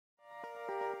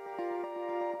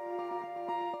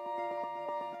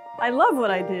I love what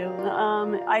I do.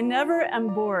 I never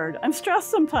am bored. I'm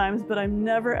stressed sometimes, but I'm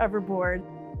never ever bored.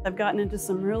 I've gotten into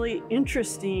some really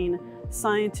interesting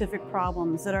scientific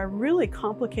problems that are really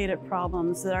complicated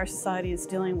problems that our society is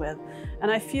dealing with.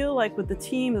 And I feel like with the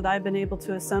team that I've been able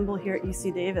to assemble here at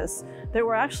UC Davis, that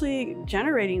we're actually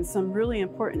generating some really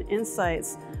important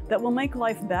insights that will make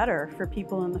life better for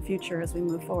people in the future as we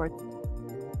move forward.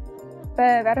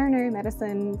 The veterinary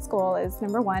medicine school is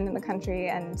 #1 in the country,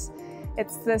 and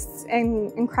it's this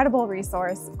incredible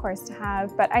resource, of course, to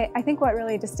have. But I think what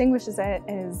really distinguishes it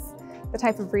is the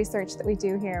type of research that we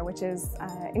do here, which is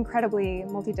incredibly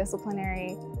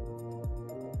multidisciplinary.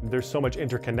 There's so much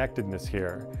interconnectedness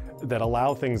here that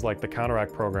allow things like the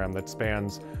Counteract program that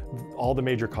spans all the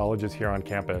major colleges here on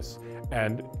campus.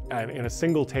 And in a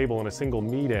single table, in a single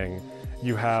meeting,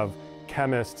 you have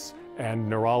chemists and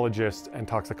neurologists and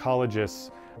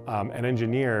toxicologists and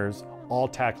engineers all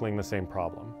tackling the same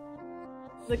problem.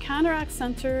 The Counteract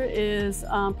Center is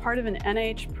part of an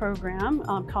NIH program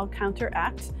called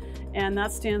Counteract, and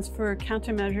that stands for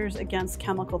Countermeasures Against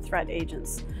Chemical Threat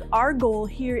Agents. Our goal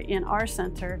here in our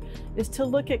center is to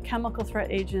look at chemical threat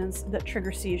agents that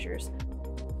trigger seizures.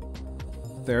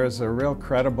 There's a real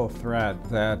credible threat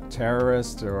that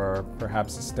terrorists or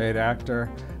perhaps a state actor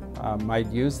might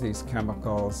use these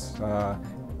chemicals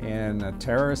in a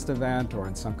terrorist event or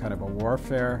in some kind of a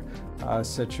warfare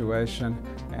situation.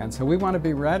 And so we want to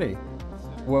be ready.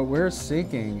 What we're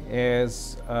seeking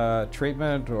is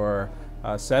treatment or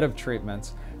a set of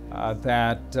treatments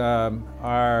that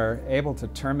are able to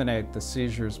terminate the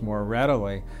seizures more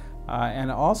readily, and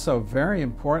also, very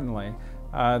importantly,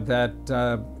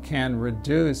 that can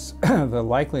reduce the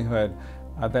likelihood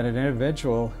that an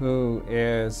individual who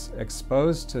is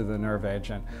exposed to the nerve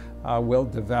agent will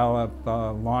develop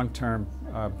long-term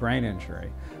brain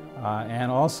injury,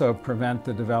 and also prevent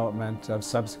the development of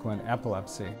subsequent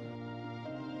epilepsy.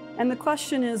 And the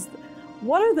question is,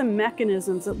 what are the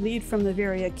mechanisms that lead from the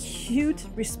very acute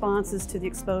responses to the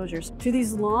exposures to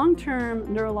these long-term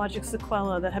neurologic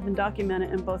sequelae that have been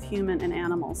documented in both human and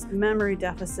animals? Memory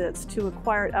deficits, to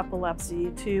acquired epilepsy,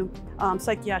 to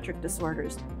psychiatric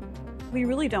disorders. We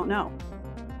really don't know.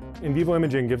 In vivo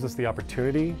imaging gives us the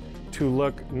opportunity to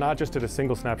look not just at a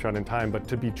single snapshot in time, but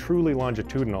to be truly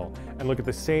longitudinal and look at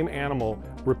the same animal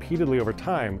repeatedly over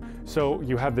time. So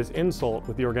you have this insult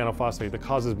with the organophosphate that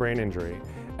causes brain injury,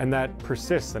 and that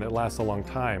persists and it lasts a long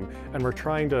time. And we're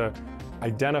trying to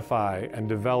identify and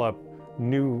develop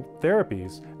new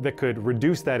therapies that could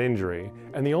reduce that injury.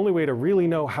 And the only way to really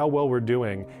know how well we're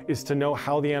doing is to know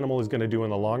how the animal is going to do in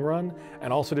the long run,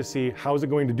 and also to see how is it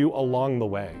going to do along the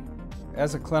way.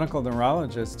 As a clinical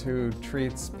neurologist who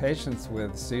treats patients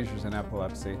with seizures and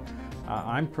epilepsy,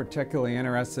 I'm particularly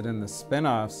interested in the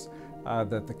spin-offs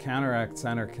that the Counteract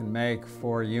Center can make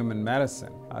for human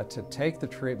medicine, to take the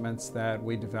treatments that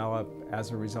we develop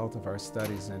as a result of our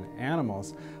studies in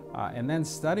animals and then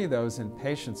study those in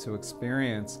patients who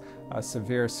experience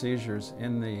severe seizures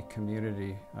in the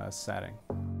community setting.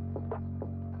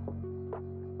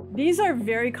 These are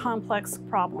very complex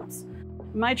problems.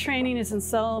 My training is in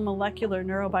cell and molecular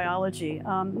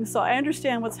neurobiology, so I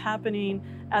understand what's happening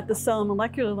at the cell and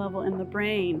molecular level in the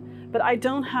brain, but I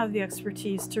don't have the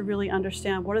expertise to really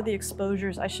understand what are the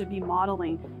exposures I should be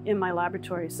modeling in my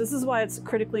laboratory. So this is why it's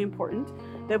critically important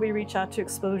that we reach out to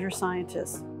exposure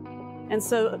scientists. And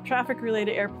so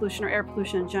traffic-related air pollution, or air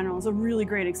pollution in general, is a really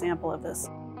great example of this.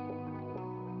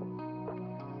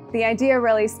 The idea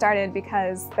really started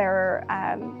because there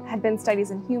had been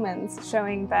studies in humans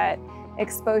showing that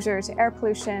exposure to air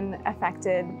pollution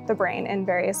affected the brain in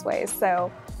various ways, so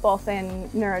both in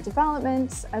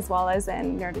neurodevelopment as well as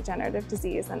in neurodegenerative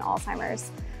disease and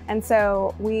Alzheimer's. And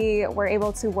so we were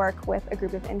able to work with a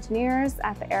group of engineers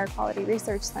at the Air Quality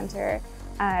Research Center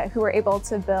who were able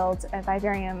to build a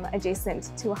vivarium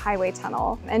adjacent to a highway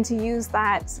tunnel, and to use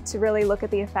that to really look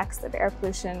at the effects of air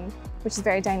pollution, which is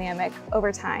very dynamic,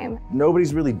 over time.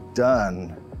 Nobody's really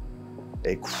done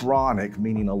a chronic,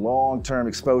 meaning a long-term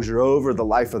exposure over the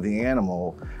life of the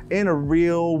animal in a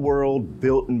real-world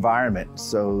built environment.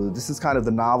 So this is kind of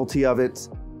the novelty of it.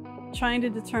 Trying to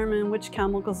determine which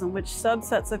chemicals and which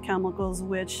subsets of chemicals,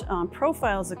 which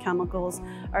profiles of chemicals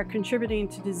are contributing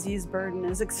to disease burden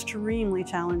is extremely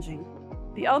challenging.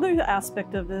 The other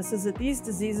aspect of this is that these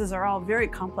diseases are all very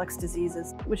complex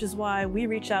diseases, which is why we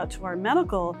reach out to our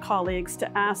medical colleagues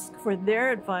to ask for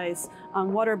their advice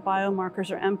on what are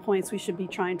biomarkers or endpoints we should be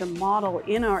trying to model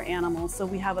in our animals so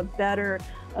we have a better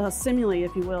simile,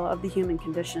 if you will, of the human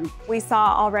condition. We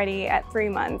saw already at 3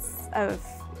 months of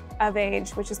age,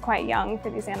 which is quite young for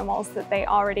these animals, that they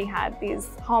already had these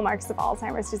hallmarks of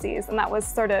Alzheimer's disease, and that was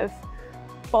sort of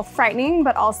both frightening,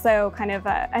 but also kind of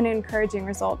an encouraging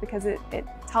result, because it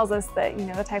tells us that, you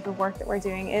know, the type of work that we're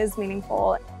doing is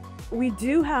meaningful. We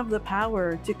do have the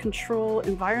power to control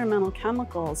environmental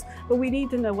chemicals, but we need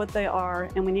to know what they are,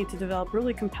 and we need to develop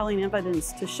really compelling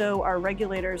evidence to show our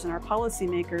regulators and our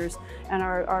policymakers and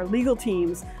our legal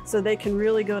teams so they can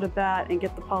really go to bat and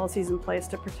get the policies in place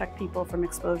to protect people from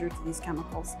exposure to these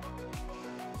chemicals.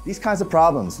 These kinds of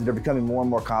problems, they're becoming more and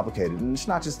more complicated, and it's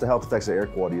not just the health effects of air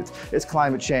quality, it's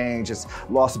climate change, it's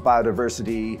loss of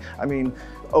biodiversity. I mean,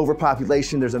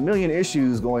 overpopulation, there's a million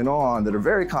issues going on that are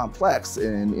very complex,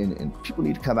 and people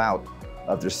need to come out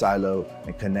of their silo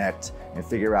and connect and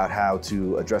figure out how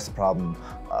to address the problem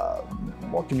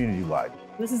more community-wide.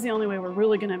 This is the only way we're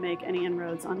really going to make any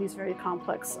inroads on these very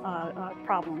complex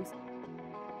problems.